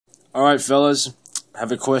Alright, fellas, I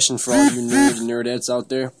have a question for all you nerdettes out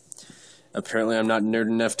there. Apparently I'm not nerd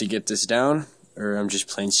enough to get this down, or I'm just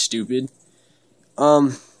plain stupid.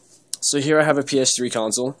 So here I have a PS3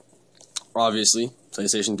 console, obviously,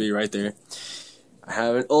 PlayStation 3 right there. I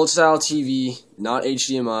have an old-style TV, not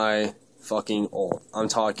HDMI, fucking old. I'm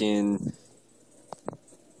talking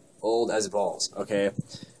old as balls, okay?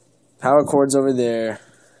 Power cords over there,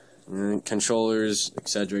 controllers,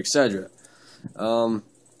 etc., etc.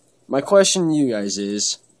 My question to you guys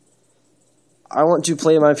is, I want to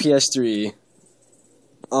play my PS3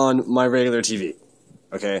 on my regular TV,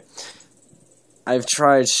 okay? I've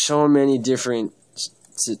tried so many different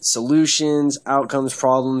solutions, outcomes,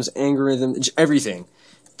 problems, algorithms, everything.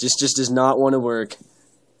 Just does not want to work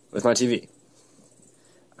with my TV.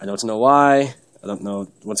 I don't know why. I don't know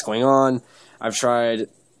what's going on. I've tried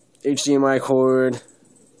HDMI cord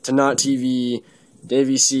to not TV, to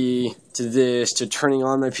AVC, to this, to turning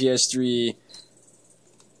on my PS3,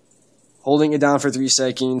 holding it down for 3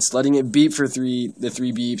 seconds, letting it beep for the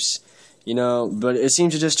 3 beeps, you know, but it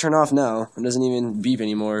seems to just turn off now. It doesn't even beep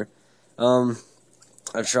anymore.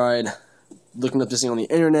 I've tried looking up this thing on the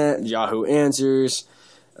internet, Yahoo Answers,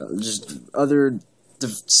 just other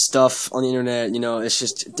stuff on the internet, you know, it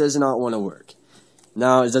does not want to work.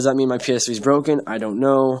 Now, does that mean my PS3 is broken? I don't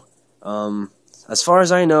know. As far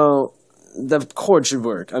as I know, the cord should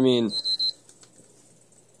work. I mean,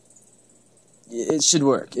 it should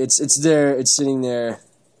work. It's there. It's sitting there.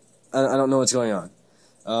 I don't know what's going on.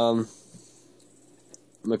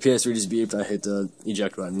 My PS3 just beeped. I hit the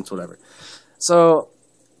eject button. It's whatever. So,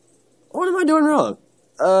 what am I doing wrong?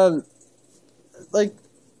 Like,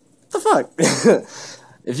 the fuck?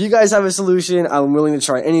 If you guys have a solution, I'm willing to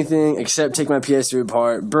try anything except take my PS3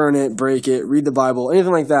 apart, burn it, break it, read the Bible,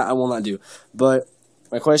 anything like that I will not do. But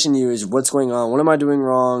my question to you is, what's going on? What am I doing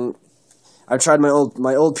wrong? I've tried my old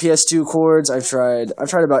PS2 cords. I've tried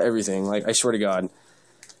about everything. Like, I swear to God.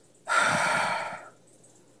 I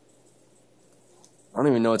don't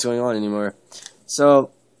even know what's going on anymore.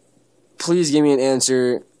 So, please give me an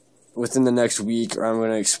answer within the next week or I'm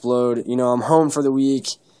going to explode. You know, I'm home for the week.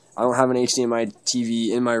 I don't have an HDMI TV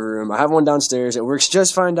in my room. I have one downstairs. It works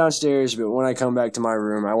just fine downstairs, but when I come back to my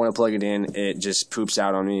room, I want to plug it in. It just poops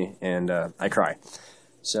out on me, and I cry.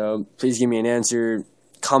 So, please give me an answer.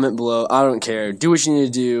 Comment below. I don't care. Do what you need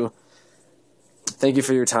to do. Thank you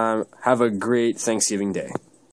for your time. Have a great Thanksgiving day.